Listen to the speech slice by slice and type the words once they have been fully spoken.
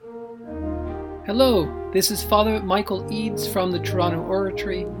Hello, this is Father Michael Eads from the Toronto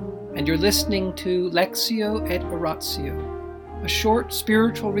Oratory, and you're listening to Lectio et Oratio, a short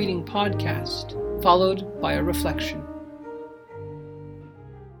spiritual reading podcast followed by a reflection.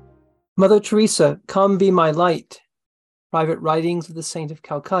 Mother Teresa, Come Be My Light, Private Writings of the Saint of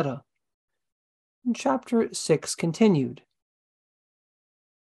Calcutta. And Chapter 6 continued.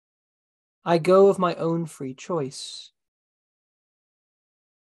 I go of my own free choice.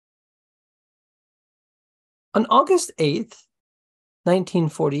 On August 8th,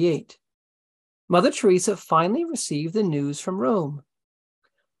 1948, Mother Teresa finally received the news from Rome.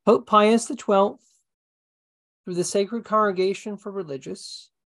 Pope Pius XII, through the Sacred Congregation for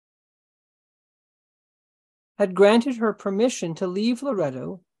Religious, had granted her permission to leave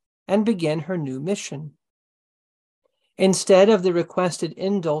Loreto and begin her new mission. Instead of the requested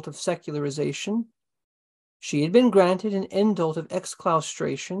indult of secularization, she had been granted an indult of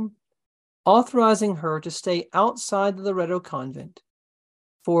exclaustration, authorizing her to stay outside the Loreto convent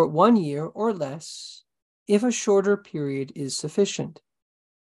for 1 year or less, if a shorter period is sufficient,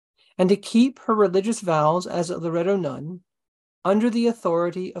 and to keep her religious vows as a Loreto nun under the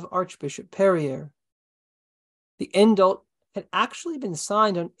authority of Archbishop Perrier. The indult had actually been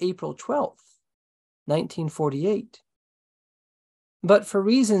signed on April 12th, 1948. But for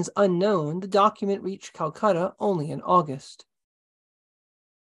reasons unknown, the document reached Calcutta only in August.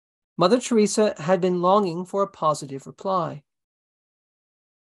 Mother Teresa had been longing for a positive reply.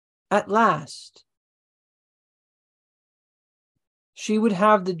 At last, she would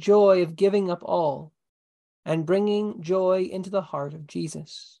have the joy of giving up all and bringing joy into the heart of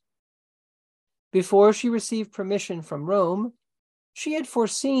Jesus. Before she received permission from Rome, she had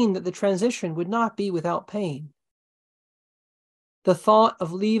foreseen that the transition would not be without pain. The thought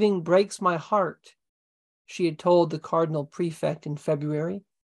of leaving breaks my heart, she had told the Cardinal Prefect in February.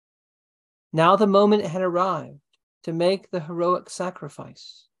 Now the moment had arrived to make the heroic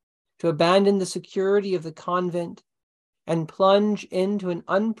sacrifice, to abandon the security of the convent and plunge into an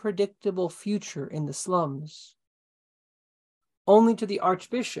unpredictable future in the slums. Only to the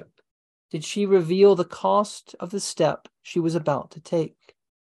Archbishop did she reveal the cost of the step she was about to take.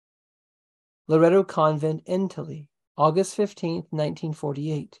 Loreto Convent, Italy, August 15th,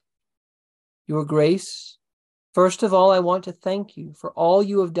 1948. Your Grace, first of all, I want to thank you for all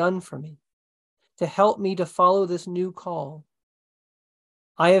you have done for me, to help me to follow this new call.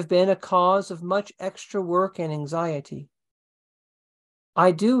 I have been a cause of much extra work and anxiety.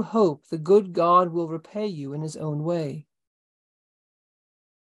 I do hope the good God will repay you in his own way.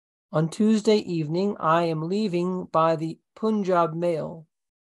 On Tuesday evening, I am leaving by the Punjab mail.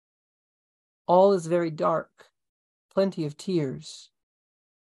 All is very dark, plenty of tears.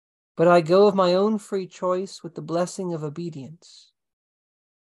 But I go of my own free choice with the blessing of obedience.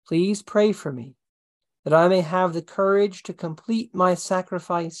 Please pray for me, that I may have the courage to complete my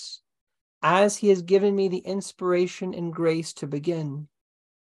sacrifice as he has given me the inspiration and grace to begin.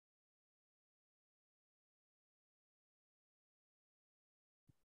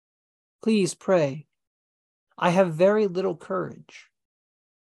 Please pray. I have very little courage,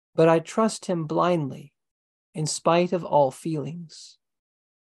 but I trust him blindly, in spite of all feelings.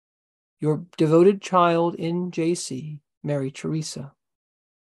 Your devoted child in J.C., Mary Teresa.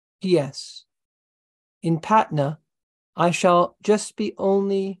 P.S. In Patna, I shall just be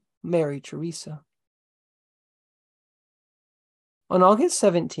only Mary Teresa. On August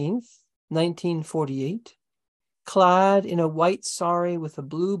 17th, 1948, clad in a white sari with a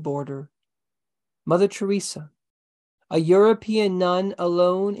blue border, Mother Teresa, a European nun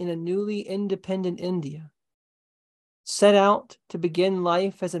alone in a newly independent India, set out to begin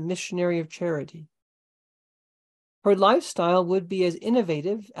life as a missionary of charity. Her lifestyle would be as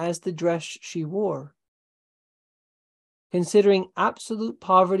innovative as the dress she wore. Considering absolute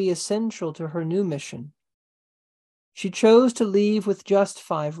poverty essential to her new mission, she chose to leave with just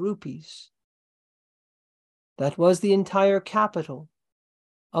 5 rupees. That was the entire capital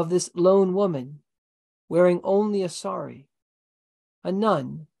of this lone woman, wearing only a sari, a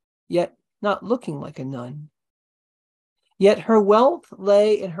nun, yet not looking like a nun. Yet her wealth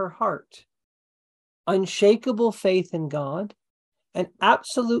lay in her heart, unshakable faith in God, and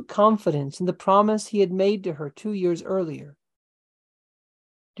absolute confidence in the promise he had made to her 2 years earlier.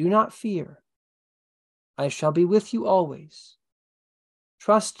 Do not fear. I shall be with you always.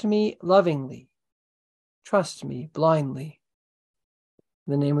 Trust me lovingly. Trust me blindly.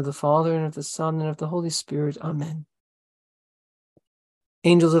 In the name of the Father, and of the Son, and of the Holy Spirit. Amen.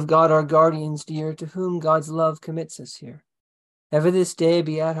 Angels of God, our guardians dear, to whom God's love commits us here, ever this day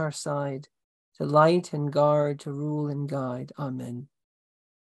be at our side, to light and guard, to rule and guide. Amen.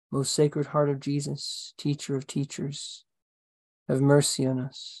 Most Sacred Heart of Jesus, Teacher of teachers, have mercy on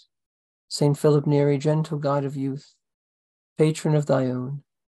us. Saint Philip Neri, gentle guide of youth, patron of thy own,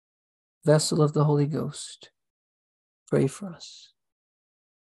 vessel of the Holy Ghost, pray for us.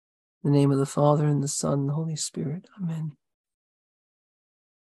 In the name of the Father, and the Son, and the Holy Spirit. Amen.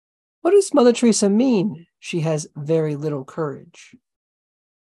 What does Mother Teresa mean? She has very little courage.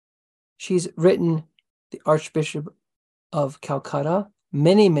 She's written the Archbishop of Calcutta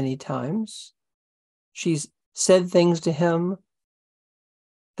many, many times. She's said things to him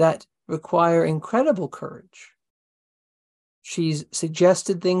that require incredible courage. She's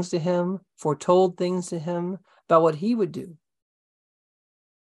suggested things to him, foretold things to him about what he would do.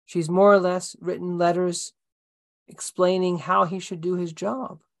 She's more or less written letters explaining how he should do his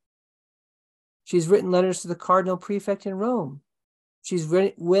job. She's written letters to the Cardinal Prefect in Rome. She's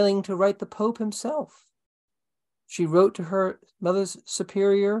willing to write the Pope himself. She wrote to her Mother's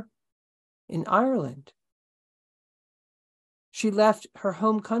Superior in Ireland. She left her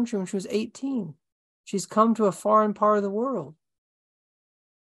home country when she was 18. She's come to a foreign part of the world.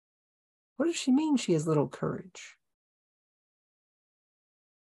 What does she mean she has little courage?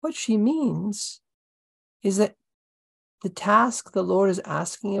 What she means is that the task the Lord is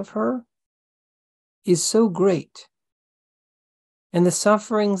asking of her is so great, and the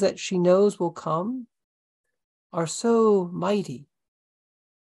sufferings that she knows will come are so mighty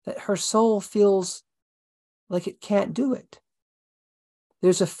that her soul feels like it can't do it.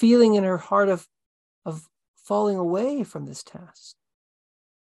 There's a feeling in her heart of falling away from this task.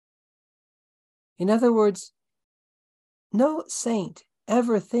 In other words, no saint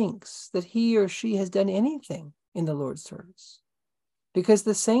ever thinks that he or she has done anything in the Lord's service, because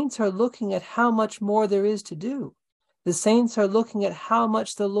the saints are looking at how much more there is to do. The saints are looking at how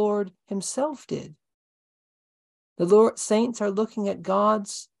much the Lord himself did. The saints are looking at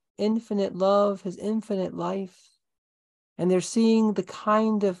God's infinite love, his infinite life, and they're seeing the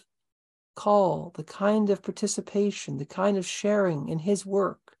kind of call, the kind of participation, the kind of sharing in his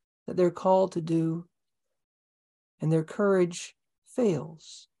work that they're called to do, and their courage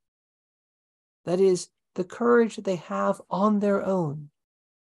fails. That is, the courage that they have on their own,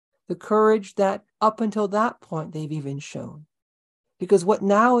 the courage that up until that point they've even shown. Because what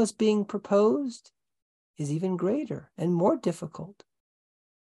now is being proposed is even greater and more difficult.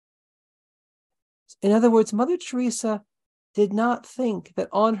 In other words, Mother Teresa did not think that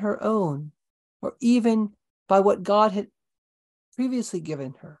on her own, or even by what God had previously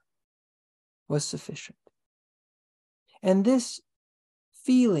given her, was sufficient. And this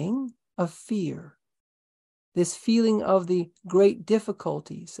feeling of fear, this feeling of the great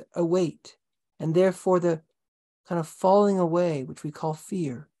difficulties that await, and therefore the kind of falling away, which we call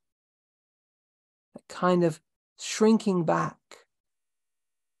fear, that kind of shrinking back,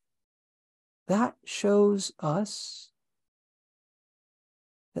 that shows us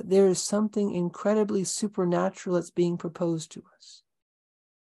that there is something incredibly supernatural that's being proposed to us.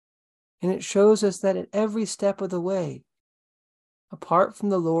 And it shows us that at every step of the way, apart from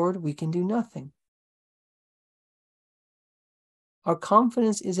the Lord, we can do nothing. Our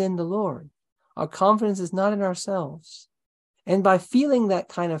confidence is in the Lord. Our confidence is not in ourselves. And by feeling that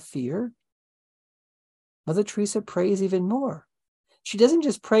kind of fear, Mother Teresa prays even more. She doesn't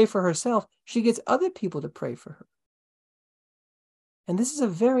just pray for herself, she gets other people to pray for her. And this is a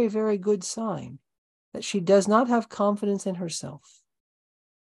very, very good sign that she does not have confidence in herself.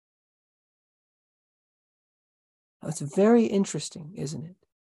 Now, it's very interesting, isn't it?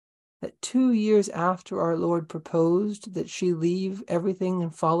 That 2 years after our Lord proposed that she leave everything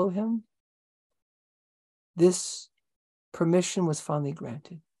and follow him, this permission was finally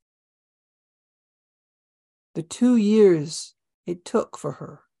granted. The 2 years it took for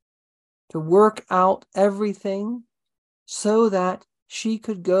her to work out everything so that she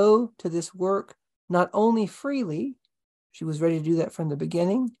could go to this work not only freely, she was ready to do that from the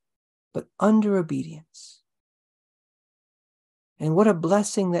beginning, but under obedience. And what a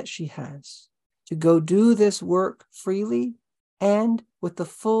blessing that she has to go do this work freely and with the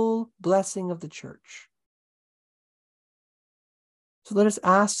full blessing of the church. So let us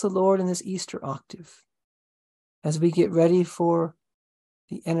ask the Lord in this Easter octave, as we get ready for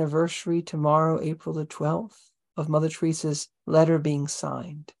the anniversary tomorrow, April the 12th, of Mother Teresa's letter being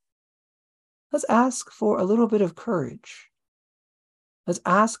signed. Let's ask for a little bit of courage. Let's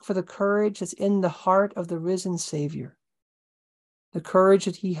ask for the courage that's in the heart of the risen Savior. The courage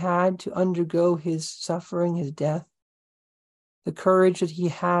that he had to undergo his suffering, his death. The courage that he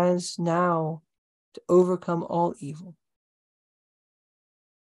has now to overcome all evil.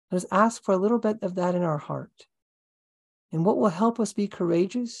 Let us ask for a little bit of that in our heart. And what will help us be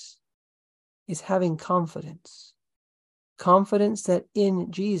courageous is having confidence. Confidence that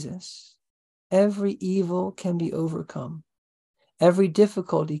in Jesus, every evil can be overcome. Every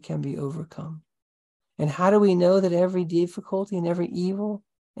difficulty can be overcome. And how do we know that every difficulty and every evil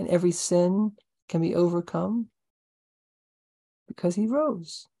and every sin can be overcome? Because he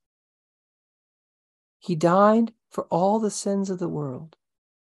rose. He died for all the sins of the world.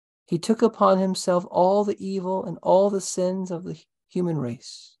 He took upon himself all the evil and all the sins of the human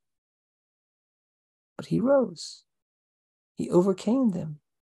race. But he rose. He overcame them.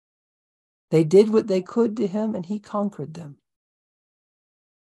 They did what they could to him, and he conquered them.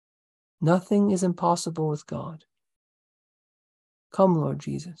 Nothing is impossible with God. Come, Lord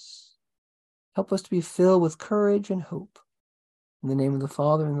Jesus. Help us to be filled with courage and hope. In the name of the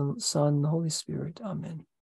Father, and the Son, and the Holy Spirit. Amen.